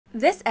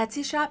This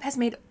Etsy shop has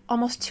made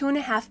almost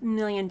 $2.5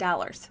 million,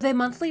 with a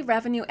monthly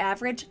revenue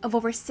average of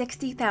over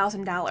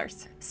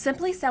 $60,000,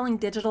 simply selling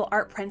digital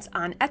art prints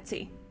on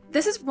Etsy.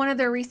 This is one of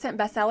their recent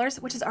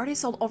bestsellers, which has already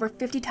sold over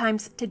 50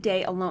 times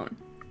today alone.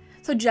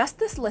 So just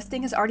this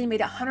listing has already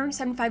made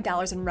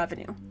 $175 in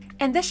revenue.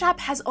 And this shop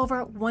has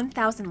over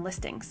 1,000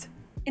 listings.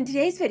 In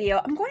today's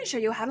video, I'm going to show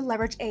you how to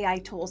leverage AI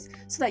tools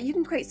so that you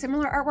can create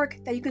similar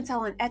artwork that you can sell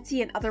on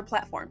Etsy and other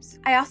platforms.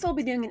 I also will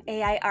be doing an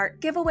AI art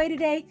giveaway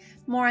today,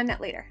 more on that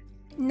later.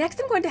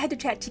 Next, I'm going to head to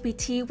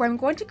ChatGPT where I'm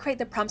going to create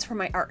the prompts for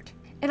my art.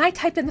 And I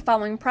typed in the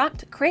following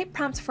prompt: create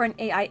prompts for an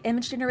AI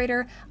image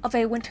generator of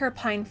a winter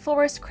pine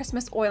forest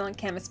Christmas oil and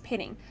canvas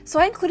painting.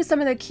 So I included some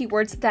of the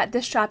keywords that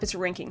this shop is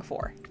ranking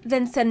for.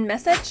 Then send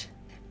message,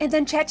 and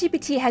then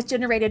ChatGPT has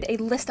generated a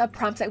list of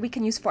prompts that we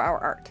can use for our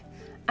art.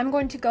 I'm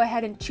going to go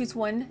ahead and choose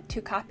one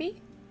to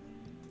copy.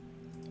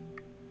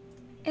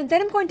 And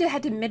then I'm going to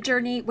head to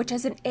Midjourney, which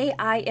is an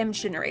AI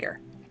image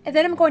generator. And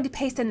then I'm going to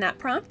paste in that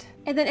prompt.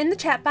 And then in the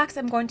chat box,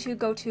 I'm going to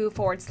go to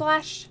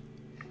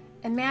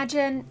 /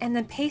 imagine, and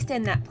then paste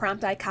in that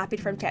prompt I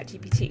copied from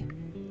ChatGPT.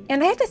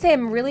 And I have to say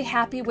I'm really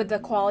happy with the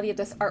quality of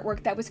this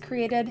artwork that was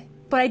created,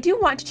 but I do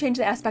want to change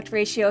the aspect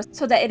ratio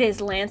so that it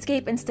is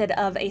landscape instead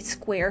of a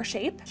square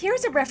shape.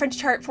 Here's a reference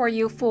chart for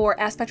you for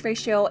aspect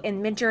ratio in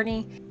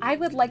Midjourney. I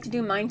would like to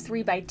do mine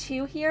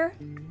 3:2 here.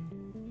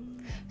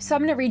 So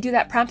I'm going to redo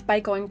that prompt by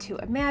going to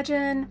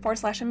imagine,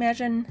 /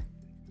 imagine,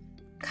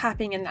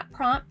 copying in that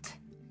prompt,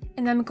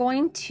 and I'm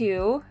going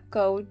to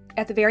go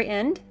at the very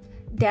end,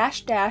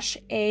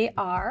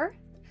 --AR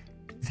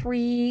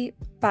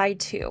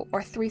 3:2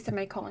 or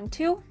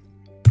 3:2,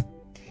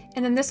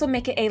 and then this will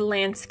make it a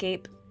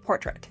landscape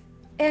portrait.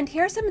 And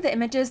here are some of the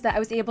images that I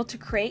was able to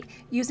create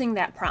using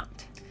that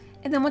prompt.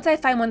 And then once I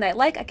find one that I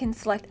like, I can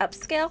select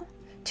upscale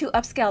to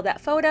upscale that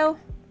photo,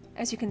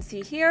 as you can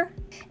see here.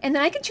 And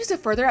then I can choose to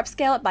further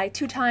upscale it by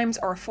 2 times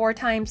or 4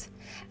 times,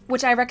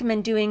 which I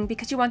recommend doing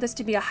because you want this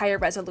to be a higher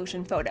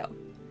resolution photo.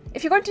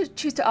 If you're going to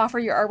choose to offer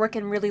your artwork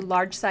in really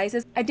large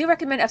sizes, I do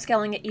recommend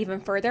upscaling it even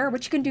further,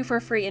 which you can do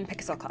for free in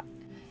Pixelcut.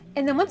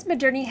 And then once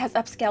Midjourney has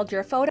upscaled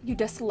your photo, you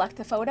just select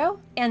the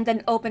photo and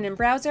then open in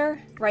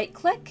browser, right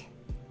click,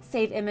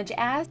 save image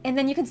as, and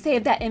then you can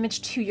save that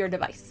image to your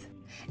device.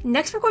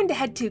 Next, we're going to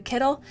head to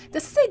Kittl.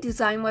 This is a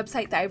design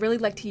website that I really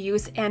like to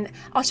use, and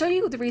I'll show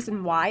you the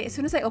reason why as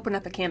soon as I open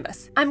up a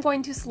canvas. I'm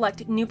going to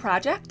select new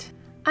project.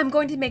 I'm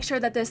going to make sure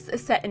that this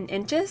is set in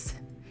inches.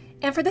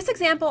 And for this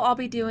example, I'll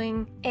be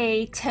doing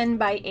a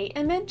 10:8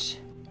 image.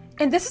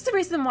 And this is the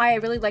reason why I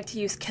really like to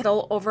use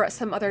Kittl over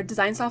some other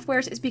design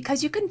softwares, is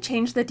because you can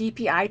change the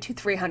DPI to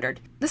 300.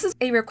 This is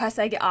a request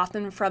I get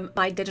often from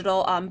my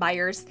digital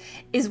buyers,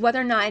 is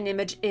whether or not an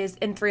image is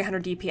in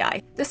 300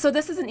 DPI. So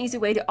this is an easy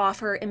way to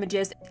offer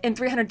images in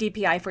 300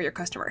 DPI for your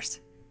customers.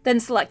 Then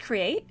select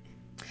create,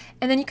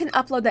 and then you can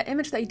upload that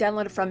image that you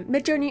downloaded from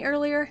Midjourney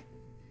earlier,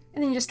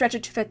 and then you just stretch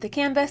it to fit the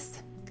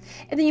canvas.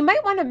 And then you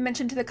might want to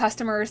mention to the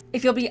customers,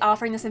 if you'll be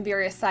offering this in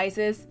various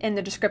sizes in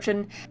the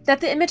description,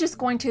 that the image is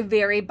going to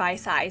vary by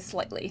size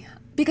slightly.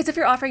 Because if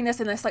you're offering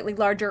this in a slightly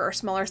larger or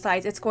smaller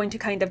size, it's going to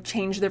kind of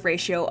change the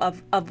ratio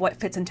of what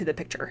fits into the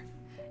picture.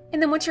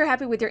 And then once you're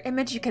happy with your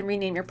image, you can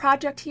rename your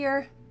project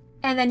here.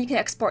 And then you can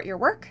export your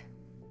work,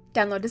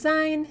 download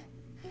design.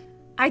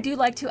 I do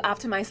like to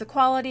optimize the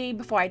quality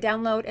before I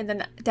download, and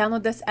then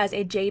download this as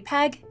a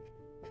JPEG.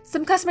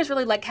 Some customers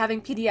really like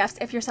having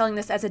PDFs if you're selling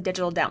this as a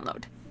digital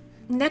download.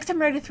 Next, I'm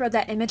ready to throw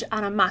that image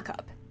on a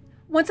mockup.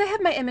 Once I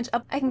have my image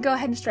up, I can go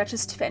ahead and stretch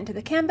this to fit into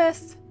the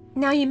canvas.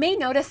 Now you may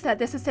notice that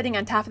this is sitting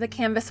on top of the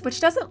canvas, which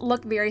doesn't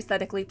look very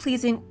aesthetically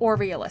pleasing or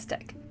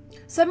realistic.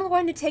 So I'm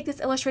going to take this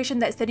illustration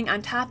that's sitting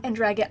on top and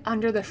drag it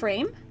under the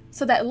frame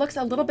so that it looks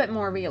a little bit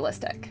more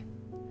realistic.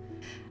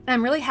 And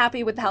I'm really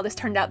happy with how this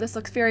turned out. This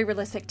looks very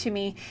realistic to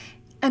me.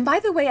 And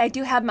by the way, I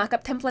do have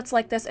mockup templates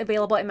like this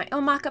available in my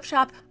own mockup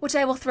shop, which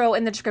I will throw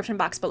in the description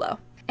box below.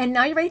 And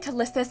now you're ready to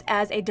list this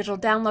as a digital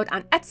download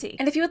on Etsy.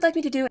 And if you would like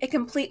me to do a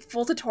complete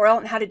full tutorial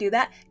on how to do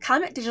that,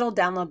 comment digital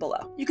download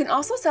below. You can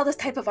also sell this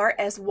type of art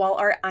as wall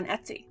art on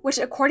Etsy, which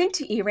according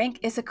to eRank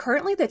is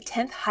currently the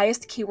 10th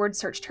highest keyword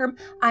search term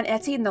on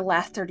Etsy in the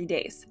last 30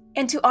 days.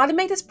 And to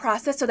automate this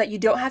process so that you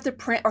don't have to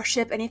print or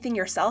ship anything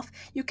yourself,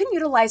 you can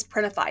utilize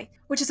Printify,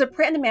 which is a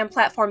print-on-demand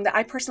platform that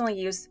I personally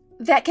use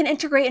that can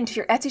integrate into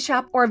your Etsy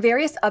shop or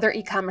various other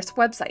e-commerce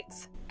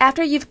websites.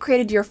 After you've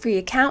created your free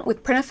account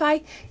with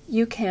Printify,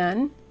 you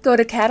can go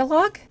to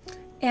Catalog,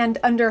 and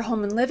under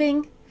Home and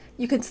Living,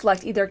 you can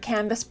select either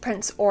canvas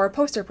prints or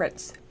poster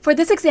prints. For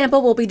this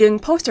example, we'll be doing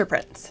poster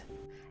prints.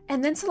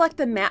 And then select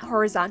the matte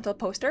horizontal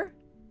poster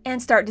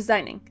and start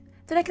designing.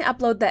 Then I can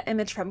upload that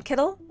image from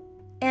Kittl.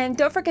 And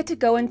don't forget to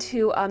go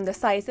into the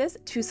sizes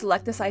to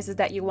select the sizes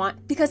that you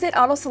want, because it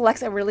auto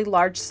selects a really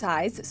large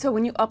size. So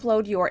when you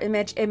upload your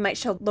image, it might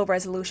show low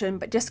resolution,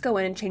 but just go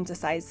in and change the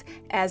size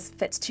as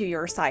fits to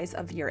your size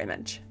of your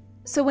image.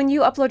 So when you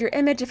upload your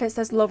image, if it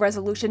says low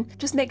resolution,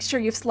 just make sure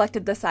you've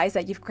selected the size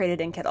that you've created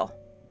in Kittl.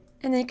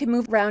 And then you can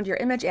move around your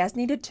image as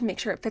needed to make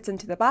sure it fits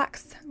into the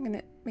box. I'm going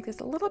to make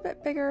this a little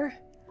bit bigger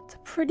It's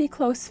a pretty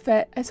close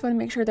fit. I just want to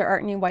make sure there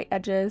aren't any white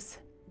edges.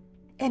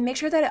 And make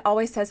sure that it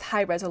always says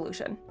high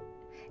resolution.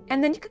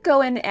 And then you could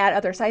go in and add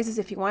other sizes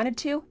if you wanted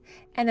to,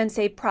 and then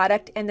save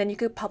product, and then you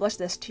could publish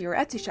this to your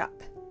Etsy shop.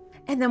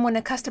 And then when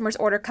a customer's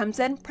order comes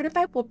in,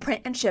 Printify will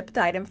print and ship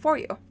the item for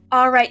you.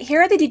 Alright,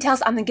 here are the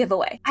details on the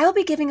giveaway. I will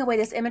be giving away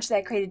this image that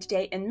I created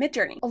today in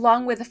Midjourney,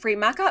 along with a free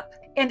mockup,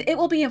 and it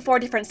will be in 4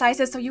 different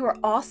sizes, so you are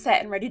all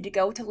set and ready to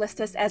go to list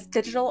this as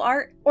digital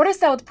art or to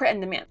sell with print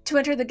on demand. To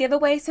enter the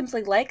giveaway,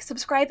 simply like,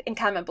 subscribe, and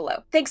comment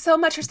below. Thanks so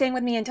much for staying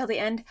with me until the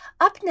end.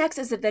 Up next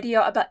is a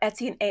video about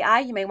Etsy and AI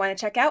you may want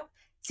to check out.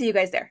 See you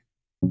guys there.